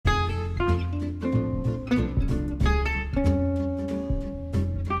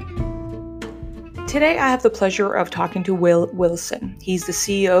Today, I have the pleasure of talking to Will Wilson. He's the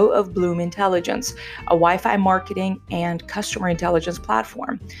CEO of Bloom Intelligence, a Wi-Fi marketing and customer intelligence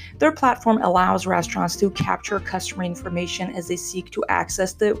platform. Their platform allows restaurants to capture customer information as they seek to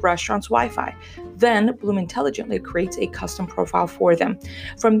access the restaurant's Wi-Fi. Then, Bloom intelligently creates a custom profile for them.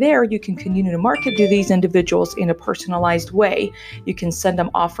 From there, you can continue to market to these individuals in a personalized way. You can send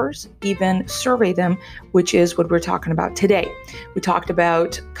them offers, even survey them, which is what we're talking about today. We talked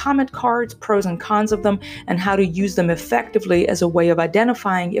about comment cards, pros and cons of them, and how to use them effectively as a way of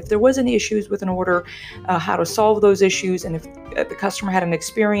identifying if there was any issues with an order, how to solve those issues, and if the customer had an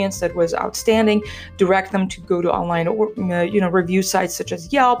experience that was outstanding, direct them to go to online review sites such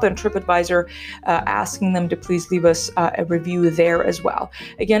as Yelp and TripAdvisor, asking them to please leave us a review there as well.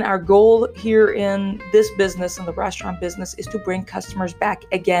 Again, our goal here in this business, in the restaurant business, is to bring customers back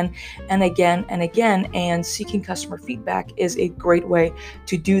again and again and again, and seeking customer feedback is a great way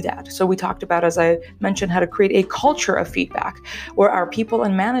to do that. So we talked about, as I mentioned, how to create a culture of feedback where our people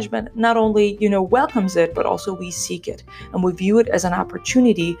and management not only, welcomes it, but also we seek it. And we view it as an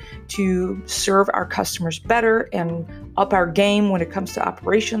opportunity to serve our customers better and up our game when it comes to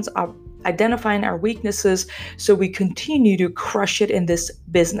operations, identifying our weaknesses so we continue to crush it in this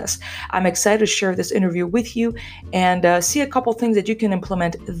business. I'm excited to share this interview with you and see a couple things that you can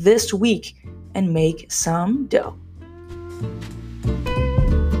implement this week and make some dough.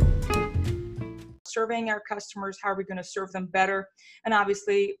 Surveying our customers, how are we going to serve them better? And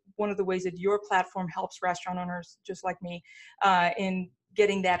obviously, one of the ways that your platform helps restaurant owners just like me in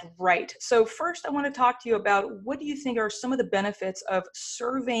getting that right. So first, I want to talk to you about what do you think are some of the benefits of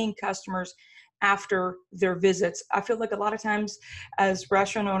surveying customers after their visits? I feel like a lot of times as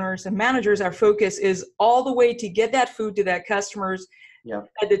restaurant owners and managers, our focus is all the way to get that food to that customer's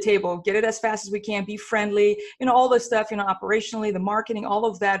at the table, get it as fast as we can, be friendly, all this stuff, operationally, the marketing, all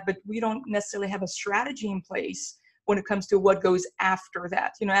of that, but we don't necessarily have a strategy in place when it comes to what goes after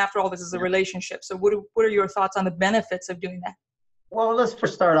that. After all this is a relationship. So what are your thoughts on the benefits of doing that? Well, let's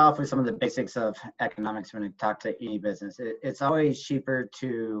first start off with some of the basics of economics when we talk to any business. It's always cheaper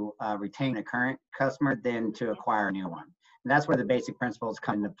to retain a current customer than to acquire a new one. And that's where the basic principles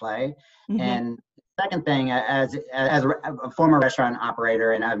come into play. Mm-hmm. And second thing, as a former restaurant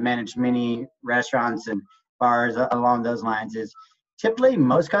operator, and I've managed many restaurants and bars along those lines, is typically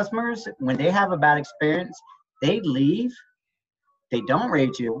most customers, when they have a bad experience, they leave, they don't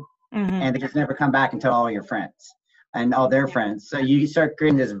rate you, and they just never come back and tell all your friends and all their friends. So you start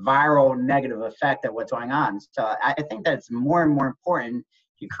creating this viral negative effect of what's going on. So I think that's more and more important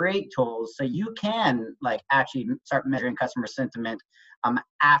to create tools so you can actually start measuring customer sentiment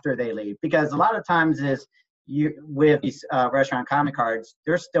after they leave. Because a lot of times with these restaurant comment cards,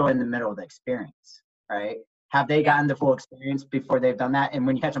 they're still in the middle of the experience, right? Have they gotten the full experience before they've done that? And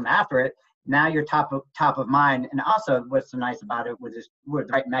when you catch them after it, now you're top of mind. And also what's so nice about it with the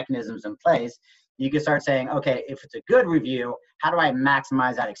right mechanisms in place, you can start saying, okay, if it's a good review, how do I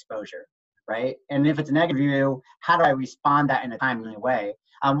maximize that exposure, right? And if it's a negative review, how do I respond that in a timely way?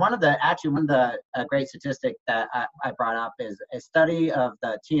 One of the great statistics that I brought up is a study of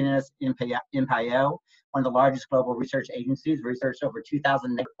the TNS Impayel, one of the largest global research agencies, researched over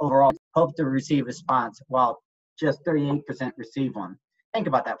 2,000 overall, hope to receive a response, while just 38% receive one. Think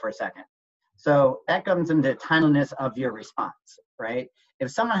about that for a second. So that comes into the timeliness of your response, right?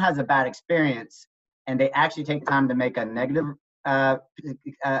 If someone has a bad experience and they actually take time to make a negative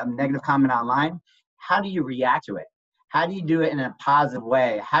comment online, how do you react to it? How do you do it in a positive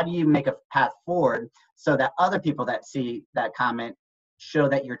way? How do you make a path forward so that other people that see that comment show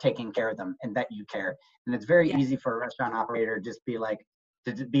that you're taking care of them and that you care? And it's very easy for a restaurant operator to just be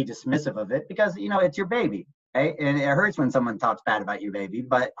to be dismissive of it because, it's your baby, right? And it hurts when someone talks bad about your baby,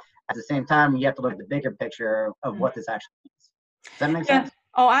 but at the same time, you have to look at the bigger picture of what this actually means. Does that make sense?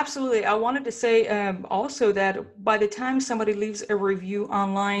 Oh, absolutely. I wanted to say also that by the time somebody leaves a review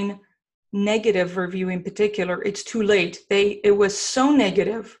online, negative review in particular, it's too late. It was so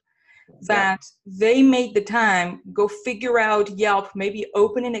negative that they made the time go figure out Yelp, maybe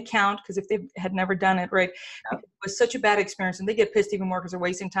open an account, because if they had never done it, right, it was such a bad experience, and they get pissed even more because they're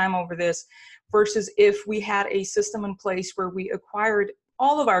wasting time over this, versus if we had a system in place where we acquired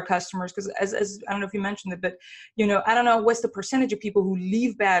all of our customers, because as I don't know if you mentioned it, but I don't know what's the percentage of people who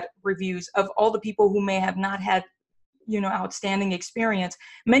leave bad reviews of all the people who may have not had outstanding experience.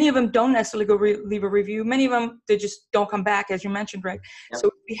 Many of them don't necessarily go leave a review. Many of them, they just don't come back, as you mentioned, right? So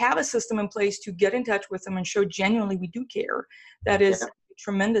we have a system in place to get in touch with them and show genuinely we do care. That is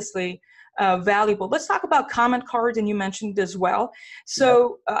tremendously valuable. Let's talk about comment cards, and you mentioned as well.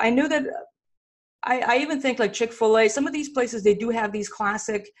 So I know that I even think like Chick-fil-A, some of these places, they do have these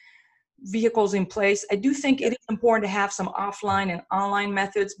classic vehicles in place. I do think it is important to have some offline and online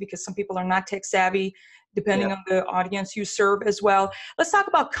methods because some people are not tech savvy, depending on the audience you serve as well. Let's talk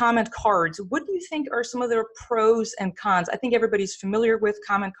about comment cards. What do you think are some of their pros and cons? I think everybody's familiar with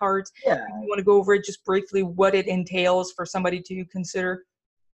comment cards. Yeah. You want to go over it just briefly, what it entails for somebody to consider?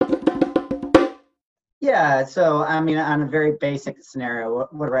 Yeah, so I mean, on a very basic scenario,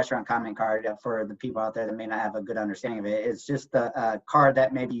 what a restaurant comment card, for the people out there that may not have a good understanding of it, it's just a card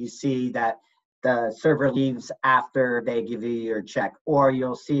that maybe you see that the server leaves after they give you your check, or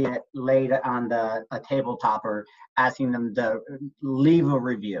you'll see it laid on a table topper asking them to leave a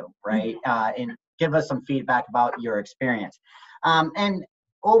review, right? And give us some feedback about your experience. And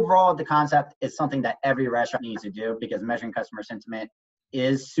overall, the concept is something that every restaurant needs to do because measuring customer sentiment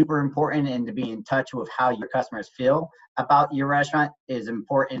is super important, and to be in touch with how your customers feel about your restaurant is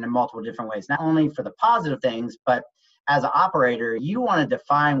important in multiple different ways, not only for the positive things, but as an operator, you want to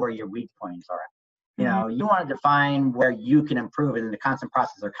define where your weak points are. You know, you want to define where you can improve in the constant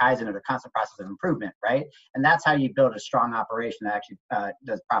process or Kaizen, or the constant process of improvement, right? And that's how you build a strong operation that actually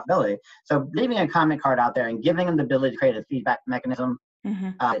does profitability. So leaving a comment card out there and giving them the ability to create a feedback mechanism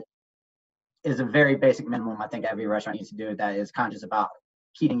is a very basic minimum I think every restaurant needs to do that is conscious about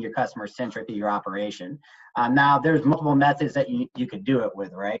keeping your customer centric to your operation. Now, there's multiple methods that you could do it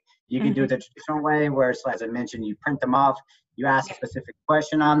with, right? You can do it the traditional way where, as I mentioned, you print them off, you ask a specific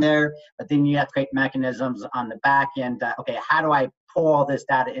question on there, but then you have to create mechanisms on the back end that, okay, how do I pull all this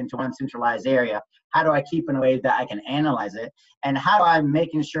data into one centralized area? How do I keep in a way that I can analyze it? And how do I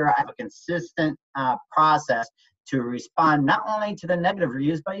making sure I have a consistent process to respond not only to the negative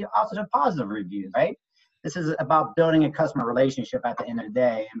reviews, but also to positive reviews, right? This is about building a customer relationship at the end of the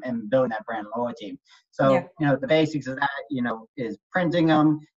day and building that brand loyalty. So, you know, the basics of that, you know, is printing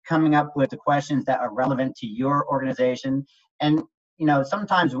them, coming up with the questions that are relevant to your organization. And, you know,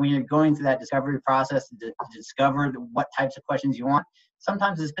 sometimes when you're going through that discovery process to discover what types of questions you want,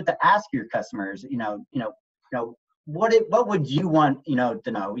 sometimes it's good to ask your customers, what would you want,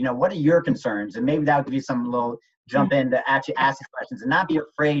 to know, what are your concerns? And maybe that would give you some little jump in to actually ask the questions and not be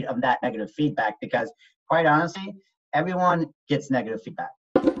afraid of that negative feedback, because quite honestly, everyone gets negative feedback.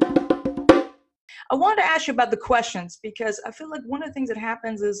 I wanted to ask you about the questions because I feel like one of the things that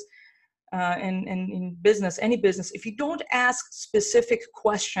happens is in business, any business, if you don't ask specific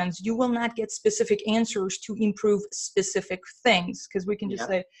questions, you will not get specific answers to improve specific things. Because we can just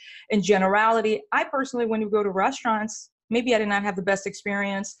say, in generality, I personally, when you go to restaurants, maybe I did not have the best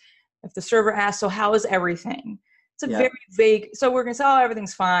experience. If the server asks, so how is everything? It's a very vague, so we're going to say, oh,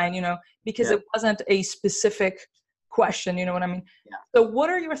 everything's fine, because it wasn't a specific question, you know what I mean? So what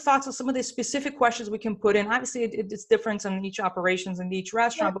are your thoughts on some of the specific questions we can put in? Obviously, it's different in each operations and each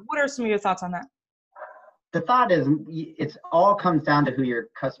restaurant, but what are some of your thoughts on that? The thought is it's all comes down to who your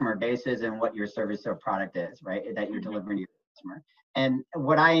customer base is and what your service or product is, right, that you're delivering to your customer. And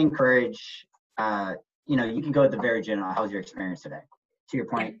what I encourage, you can go at the very general, how's your experience today? To your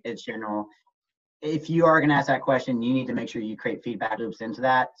point, it's general. If you are going to ask that question, you need to make sure you create feedback loops into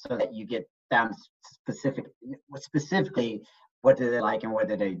that so that you get down specifically what do they like and what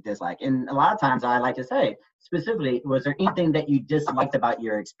do they dislike. And a lot of times I like to say, specifically, was there anything that you disliked about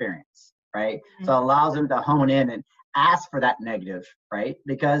your experience, right? So it allows them to hone in and ask for that negative, right?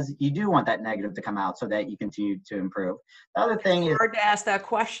 Because you do want that negative to come out so that you continue to improve. The other thing is hard to ask that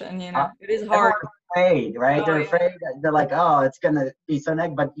question, it is hard. They're afraid, right? They're afraid. They're like, oh, it's going to be so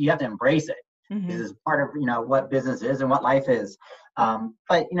negative, but you have to embrace it. This is part of, what business is and what life is.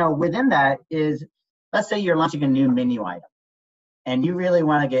 But, within that is, let's say you're launching a new menu item and you really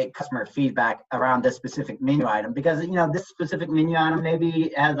want to get customer feedback around this specific menu item because, this specific menu item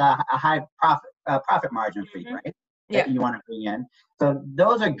maybe has a high profit margin for you, right? That you want to bring in. So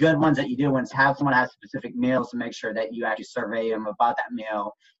those are good ones that you do when someone has specific meals to make sure that you actually survey them about that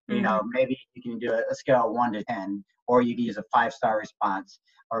meal. Maybe you can do a scale of 1 to 10, or you can use a 5-star response,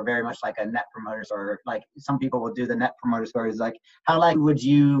 or very much like a net promoter score. Like some people will do the net promoter score is like, how likely would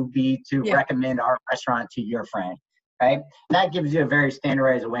you be to recommend our restaurant to your friend, right? That gives you a very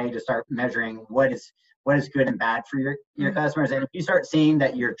standardized way to start measuring what is good and bad for your customers. And if you start seeing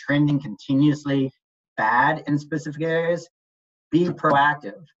that you're trending continuously bad in specific areas, be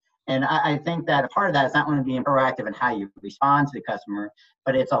proactive. And I think that a part of that is not only being proactive in how you respond to the customer,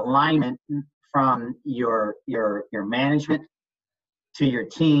 but it's alignment from your management to your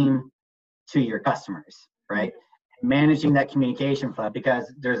team to your customers, right? Managing that communication flow,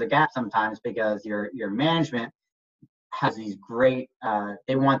 because there's a gap sometimes because your management has these great,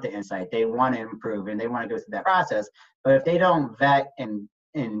 they want the insight, they want to improve, and they want to go through that process. But if they don't vet and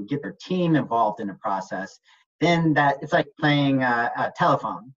get their team involved in the process, then that it's like playing a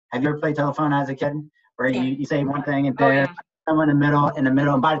telephone. Have you ever played telephone as a kid, where Yeah. you say one thing and Oh, there, yeah. someone in the middle,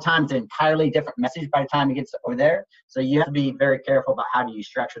 and by the time it's an entirely different message by the time it gets over there. So you have to be very careful about how do you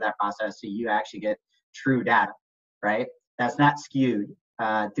structure that process so you actually get true data, right? That's not skewed.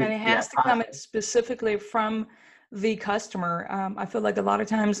 And it has to come specifically from the customer. I feel like a lot of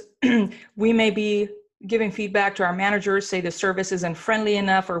times we may be giving feedback to our managers, say the service isn't friendly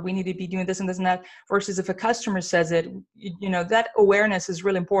enough, or we need to be doing this and this and that, versus if a customer says it, that awareness is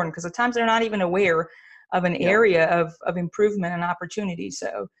really important, because at times they're not even aware of an area of improvement and opportunity.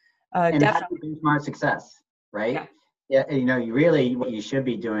 So and definitely. how do you benchmark success, right? Yeah. Yeah, you really, what you should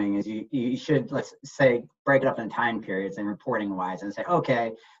be doing is you should, let's say, break it up in time periods and reporting wise and say,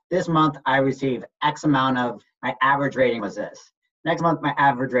 okay, this month I received X amount of, my average rating was this. Next month, my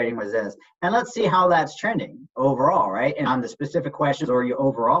average rating was this. And let's see how that's trending overall, right? And on the specific questions or your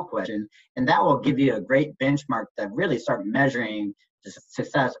overall question. And that will give you a great benchmark to really start measuring the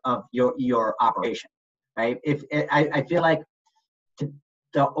success of your operation, right? I feel like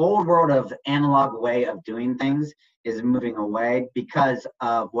the old world of analog way of doing things is moving away because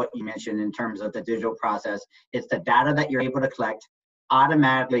of what you mentioned in terms of the digital process. It's the data that you're able to collect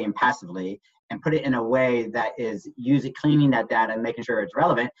automatically and passively and put it in a way that is cleaning that data and making sure it's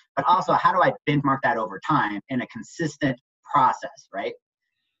relevant, but also how do I benchmark that over time in a consistent process, right?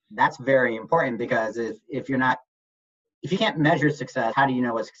 That's very important, because if you can't measure success, how do you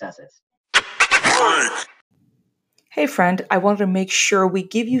know what success is? Hey friend, I wanted to make sure we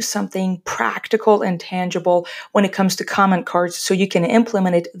give you something practical and tangible when it comes to comment cards so you can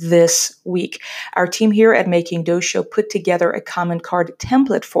implement it this week. Our team here at Making Dough Show put together a comment card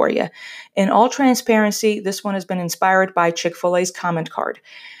template for you. In all transparency, this one has been inspired by Chick-fil-A's comment card.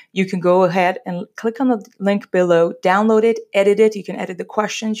 You can go ahead and click on the link below, download it, edit it. You can edit the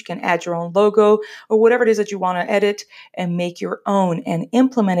questions, you can add your own logo or whatever it is that you want to edit and make your own and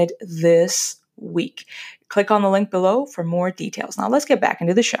implement it this week. Click on the link below for more details. Now let's get back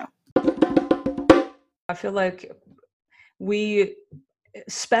into the show. I feel like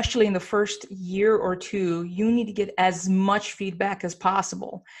especially in the first year or two, you need to get as much feedback as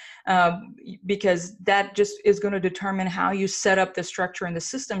possible, because that just is going to determine how you set up the structure and the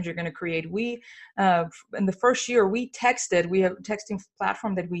systems you're going to create. In the first year, we have a texting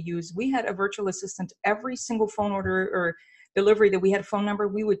platform that we use. We had a virtual assistant. Every single phone order or delivery that we had a phone number,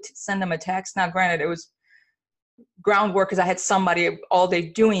 we would send them a text. Now, granted, it was groundwork because I had somebody all day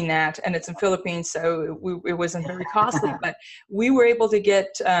doing that, and it's in Philippines, so it wasn't very costly, but we were able to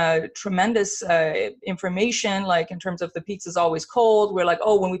get tremendous information, like in terms of the pizza's always cold. We're like,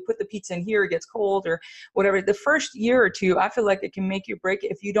 oh, when we put the pizza in here, it gets cold or whatever. The first year or two, I feel like it can make you break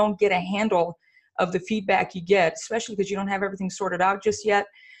it if you don't get a handle of the feedback you get, especially because you don't have everything sorted out just yet.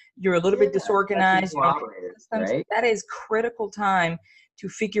 You're a little bit disorganized. Right? That is critical time to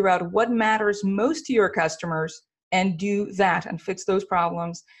figure out what matters most to your customers and do that and fix those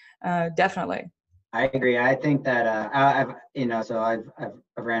problems. Definitely. I agree. I think that I've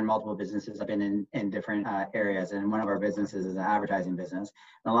ran multiple businesses. I've been in different areas, and one of our businesses is an advertising business.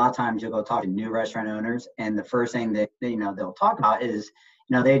 And a lot of times you'll go talk to new restaurant owners, and the first thing that they'll talk about is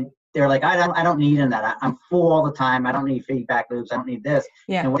they're like, I don't need that. I'm full all the time. I don't need feedback loops. I don't need this.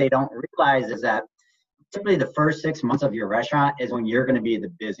 Yeah. And what they don't realize is that typically the first 6 months of your restaurant is when you're going to be the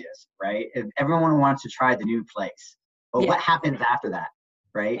busiest, right? Everyone wants to try the new place, but what happens after that,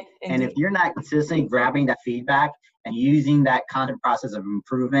 right? Indeed. And if you're not consistently grabbing that feedback and using that constant process of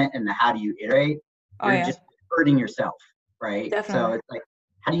improvement and how do you iterate, you're just hurting yourself, right? Definitely. So it's like,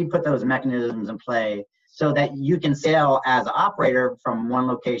 how do you put those mechanisms in play so that you can scale as an operator from 1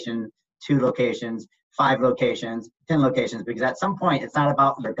 location, 2 locations, 5 locations, 10 locations, because at some point it's not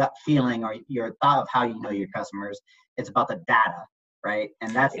about your gut feeling or your thought of how you know your customers. It's about the data, right?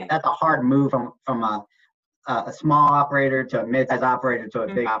 And that's a hard move from a small operator to a mid-sized operator to a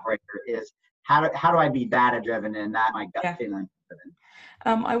big operator. Is how do I be data driven and not my gut feeling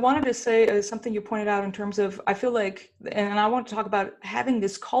driven? I wanted to say something you pointed out in terms of, I feel like, and I want to talk about having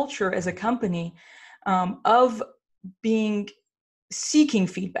this culture as a company of seeking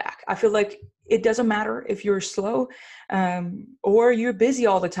feedback. I feel like it doesn't matter if you're slow or you're busy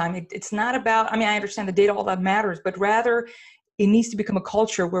all the time. It's not about, I understand the data, all that matters, but rather it needs to become a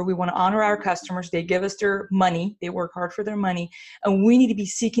culture where we want to honor our customers. They give us their money. They work hard for their money. And we need to be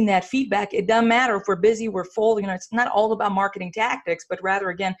seeking that feedback. It doesn't matter if we're busy, we're full. It's not all about marketing tactics, but rather,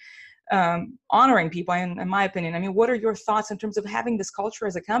 again, honoring people, in my opinion. What are your thoughts in terms of having this culture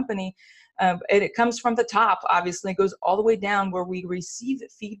as a company? And it comes from the top, obviously. It goes all the way down where we receive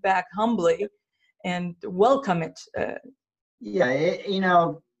feedback humbly and welcome it.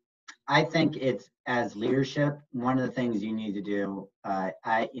 I think it's as leadership, one of the things you need to do. I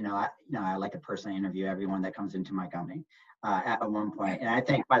like to personally interview everyone that comes into my company at one point, and I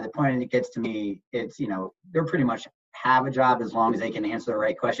think by the point it gets to me, it's they're pretty much have a job as long as they can answer the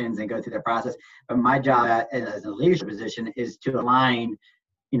right questions and go through the process. But my job as a leadership position is to align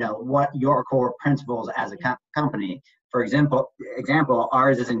what your core principles as a company. For example,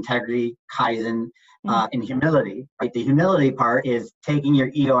 ours is integrity, Kaizen, and humility. Right, the humility part is taking your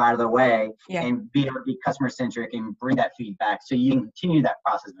ego out of the way and be able to be customer centric and bring that feedback so you can continue that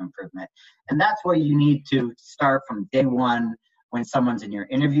process of improvement. And that's where you need to start from day one when someone's in your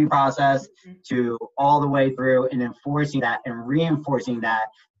interview process to all the way through, and enforcing that and reinforcing that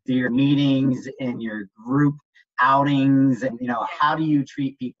through your meetings and your group outings, and how do you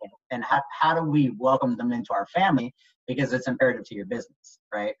treat people, and how do we welcome them into our family, because it's imperative to your business,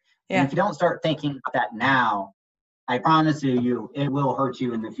 right? And if you don't start thinking about that now, I promise you it will hurt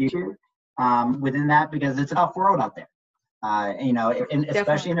you in the future within that, because it's a tough world out there, and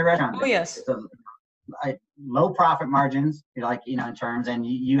especially in the restaurant business. Yes. Low profit margins, in terms, and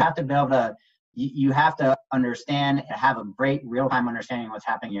you have to be able to you have to understand and have a great real-time understanding of what's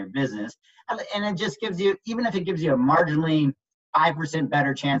happening in your business. And it just gives you, even if it gives you a marginally 5%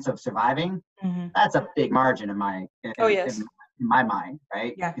 better chance of surviving, that's a big margin in my mind,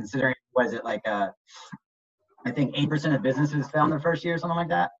 right? Yeah. Considering, was it like I think 8% of businesses fail in their first year or something like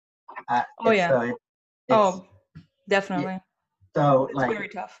that? Definitely. So it's very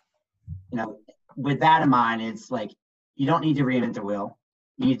tough. With that in mind, it's like, you don't need to reinvent the wheel.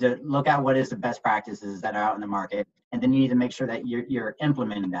 You need to look at what is the best practices that are out in the market, and then you need to make sure that you're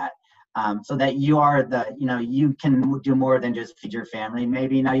implementing that, so that you are you can do more than just feed your family.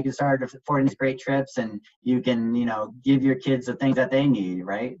 Maybe now you can start affording these great trips, and you can give your kids the things that they need.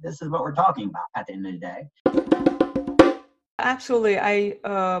 Right? This is what we're talking about at the end of the day. Absolutely. I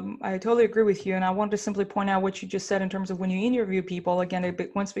totally agree with you. And I wanted to simply point out what you just said in terms of when you interview people. Again,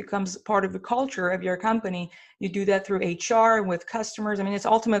 once it becomes part of the culture of your company, you do that through HR and with customers. I mean, it's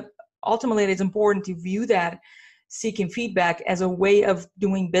ultimately it's important to view that seeking feedback as a way of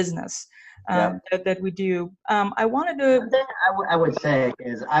doing business that we do. I wanted to. One thing I would say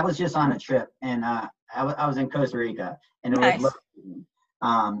is, I was just on a trip, and I was in Costa Rica, and it was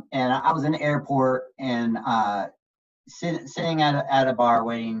and I was in the airport, and sitting at a bar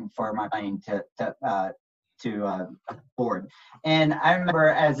waiting for my plane to board. And I remember,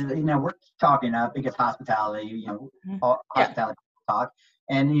 as we're talking up, because hospitality, hospitality talk.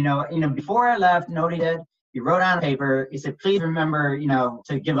 And before I left, nobody did. He wrote on paper. He said, "Please remember,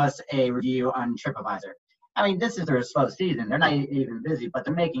 to give us a review on TripAdvisor." I mean, this is their slow season. They're not even busy, but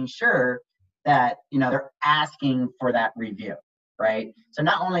they're making sure that they're asking for that review. Right. So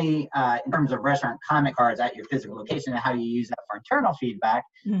not only in terms of restaurant comment cards at your physical location and how you use that for internal feedback,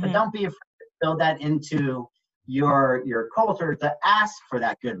 but don't be afraid to build that into your culture to ask for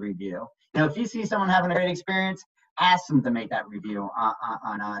that good review. If you see someone having a great experience, ask them to make that review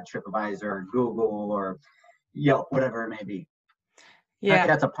on TripAdvisor or Google or Yelp, whatever it may be. Yeah, I think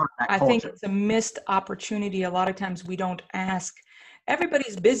that's a part of that culture. I think it's a missed opportunity. A lot of times we don't ask.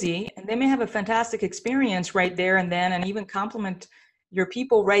 Everybody's busy, and they may have a fantastic experience right there and then, and even compliment your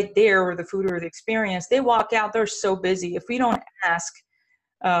people right there, or the food or the experience. They walk out, they're so busy. If we don't ask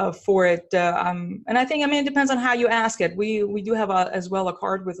for it, and I think, it depends on how you ask it. We do have as well a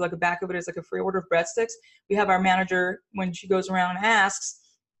card with like a back of it is like a free order of breadsticks. We have our manager, when she goes around and asks,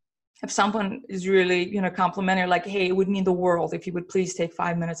 if someone is really, complimentary, like, "Hey, it would mean the world if you would please take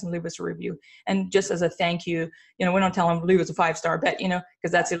 5 minutes and leave us a review." And just as a thank you, we don't tell them leave us a 5-star bet,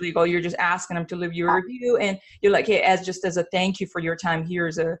 because that's illegal. You're just asking them to leave you a review, and you're like, "Hey, as a thank you for your time,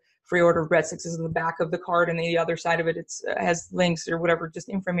 here's a free order of breadsticks." Is in the back of the card, and the other side of it, has links or whatever, just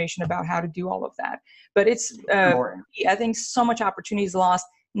information about how to do all of that. But it's, I think, so much opportunity is lost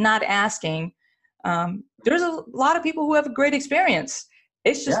not asking. There's a lot of people who have a great experience.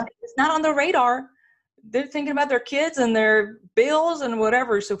 It's just, it's not on the radar. They're thinking about their kids and their bills and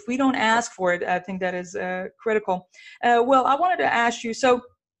whatever. So if we don't ask for it, I think that is critical. Well, I wanted to ask you, so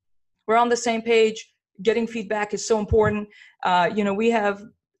we're on the same page. Getting feedback is so important. We have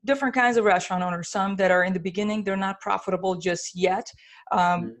different kinds of restaurant owners, some that are in the beginning, they're not profitable just yet.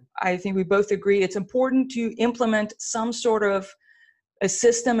 I think we both agree it's important to implement some sort of a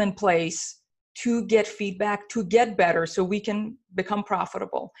system in place to get feedback, to get better, so we can become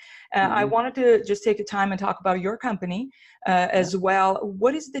profitable. I wanted to just take the time and talk about your company as well.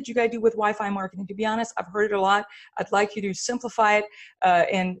 What is it that you guys do with Wi-Fi marketing? To be honest, I've heard it a lot. I'd like you to simplify it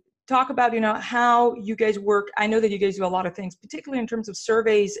and talk about, how you guys work. I know that you guys do a lot of things, particularly in terms of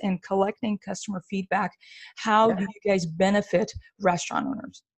surveys and collecting customer feedback. How do you guys benefit restaurant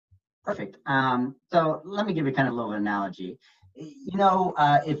owners? Perfect. So let me give you kind of a little analogy.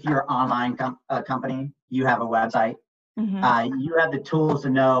 If you're an online company, you have a website. Mm-hmm. You have the tools to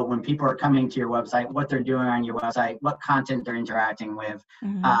know when people are coming to your website, what they're doing on your website, what content they're interacting with,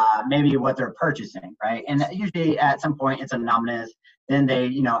 Mm-hmm. maybe what they're purchasing, right? And usually at some point it's anonymous. Then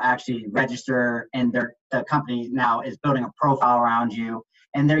they, actually register, and the company now is building a profile around you,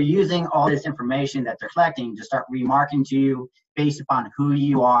 and they're using all this information that they're collecting to start remarketing to you based upon who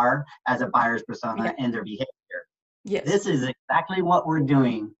you are as a buyer's persona Yeah. and their behavior. Yes. This is exactly what we're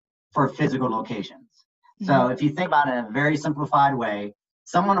doing for physical locations. Mm-hmm. So if you think about it in a very simplified way,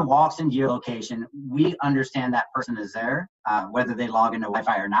 someone who walks into your location, we understand that person is there, whether they log into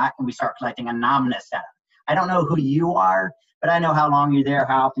Wi-Fi or not, and we start collecting anonymous data. I don't know who you are, but I know how long you're there,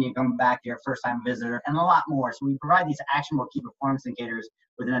 how often you come back, you're a first-time visitor, and a lot more. So we provide these actionable key performance indicators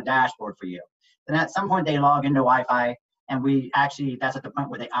within a dashboard for you. Then at some point they log into Wi-Fi, and that's at the point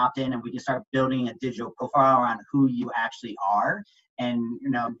where they opt in, and we can start building a digital profile around who you actually are. And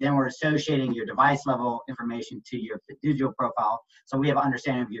then we're associating your device level information to your digital profile, so we have an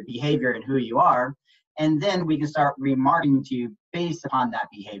understanding of your behavior and who you are. And then we can start remarketing to you based upon that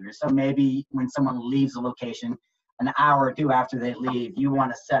behavior. So maybe when someone leaves the location, an hour or two after they leave, you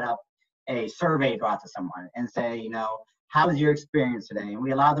want to set up a survey to go out to someone and say, how was your experience today? And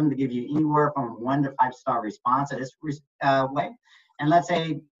we allow them to give you anywhere from 1 to 5-star response in this way. And let's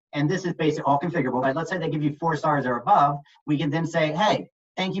say, and this is basically all configurable, but let's say they give you 4 stars or above, we can then say, hey,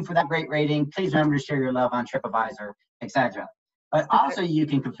 thank you for that great rating. Please remember to share your love on TripAdvisor, etc. But also you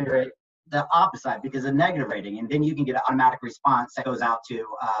can configure it the opposite, because a negative rating, and then you can get an automatic response that goes out to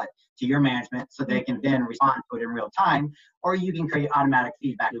your management, so they can then respond to it in real time, or you can create automatic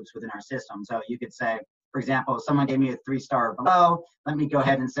feedback loops within our system. So you could say, for example, if someone gave me a 3-star below, let me go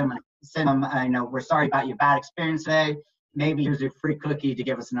ahead and send them, we're sorry about your bad experience today. Maybe here's a free cookie to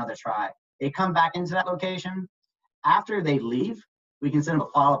give us another try. They come back into that location. After they leave, we can send them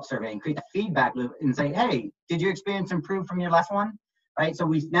a follow-up survey and create a feedback loop and say, hey, did your experience improve from your last one? Right? So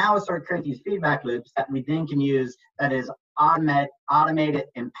we now start creating these feedback loops that we then can use that is automated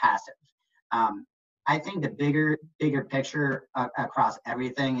and passive. I think the bigger picture across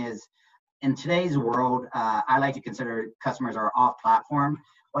everything is, in today's world, I like to consider customers are off platform.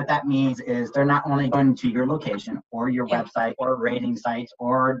 What that means is they're not only going to your location or your website or rating sites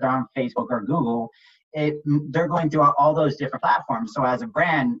or on Facebook or Google, they're going through all those different platforms. So as a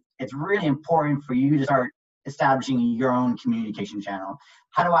brand, it's really important for you to start establishing your own communication channel.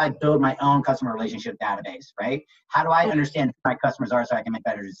 How do I build my own customer relationship database, right? How do I understand who my customers are so I can make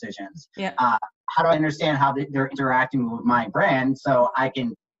better decisions? Yeah. How do I understand how they're interacting with my brand so I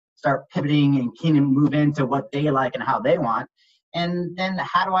can start pivoting and can move into what they like and how they want? And then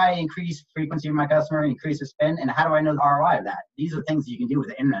how do I increase frequency of my customer, increase the spend, and how do I know the ROI of that? These are things you can do with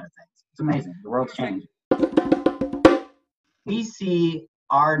the Internet of Things. It's amazing. The world's changed. We see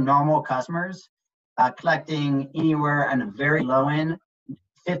our normal customers collecting anywhere on a very low end,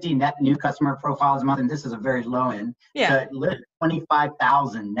 50 net new customer profiles a month, and this is a very low end, to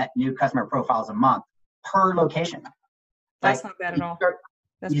 25,000 net new customer profiles a month per location. That's not bad at all.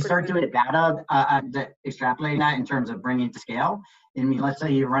 You start doing data, extrapolating that in terms of bringing it to scale. I mean, let's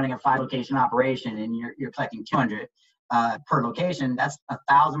say you're running a 5-location operation and you're collecting 200 per location. That's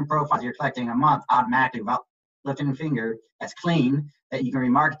 1,000 profiles you're collecting a month automatically without lifting a finger. That's clean, that you can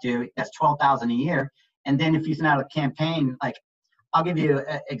remarket to. That's 12,000 a year. And then if you send out a campaign, like I'll give you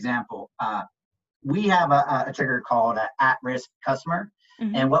an example. We have a trigger called at-risk customer.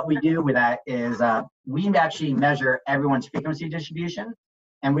 Mm-hmm. And what we do with that is we actually measure everyone's frequency distribution.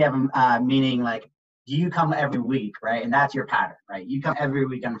 And we have meaning like, do you come every week, right? And that's your pattern, right? You come every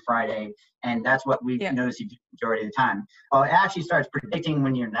week on Friday, and that's what we notice you do the majority of the time. Well, it actually starts predicting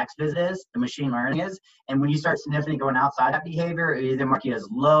when your next visit is, the machine learning is, and when you start significantly going outside that behavior, it either mark you as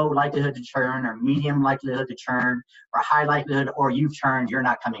low likelihood to churn, or medium likelihood to churn, or high likelihood, or you've churned, you're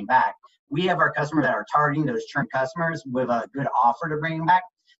not coming back. We have our customers that are targeting those churned customers with a good offer to bring them back.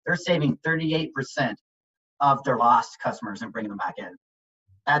 They're saving 38% of their lost customers and bringing them back in.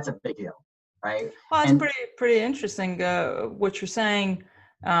 That's a big deal, right? Well, it's pretty interesting what you're saying.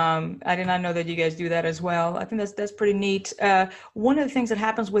 I did not know that you guys do that as well. I think that's pretty neat. One of the things that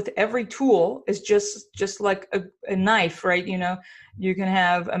happens with every tool is just like a knife, right? You can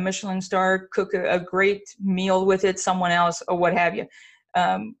have a Michelin star cook a great meal with it, someone else, or what have you.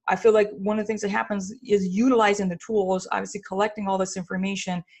 I feel like one of the things that happens is utilizing the tools, obviously collecting all this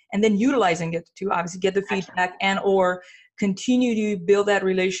information, and then utilizing it to obviously get the feedback and or continue to build that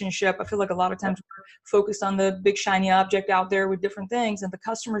relationship. I feel like a lot of times we're focused on the big shiny object out there with different things, and the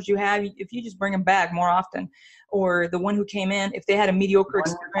customers you have, if you just bring them back more often, or the one who came in, if they had a mediocre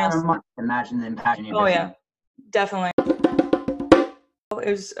experience. Imagine the impact in your Oh business. yeah, definitely. It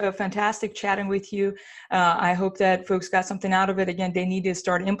was fantastic chatting with you. I hope that folks got something out of it. Again, they need to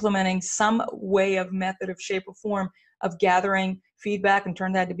start implementing some way of method of shape or form of gathering feedback and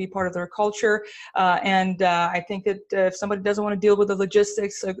turn that to be part of their culture. I think that if somebody doesn't want to deal with the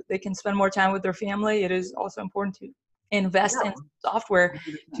logistics, so they can spend more time with their family, it is also important to invest in software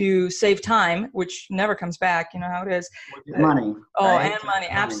to save time, which never comes back. You know how it is. Money. Oh, right? and money.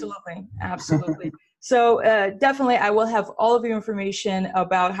 Absolutely. Absolutely. So definitely, I will have all of your information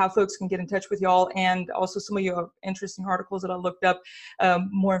about how folks can get in touch with y'all, and also some of your interesting articles that I looked up,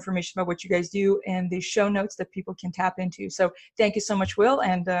 more information about what you guys do, and the show notes that people can tap into. So thank you so much, Will,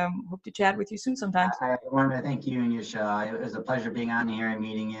 and hope to chat with you soon sometime. I wanted to thank you and Yasha. It was a pleasure being on here and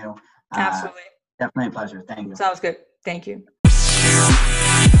meeting you. Absolutely. Definitely a pleasure. Thank you. Sounds good. Thank you.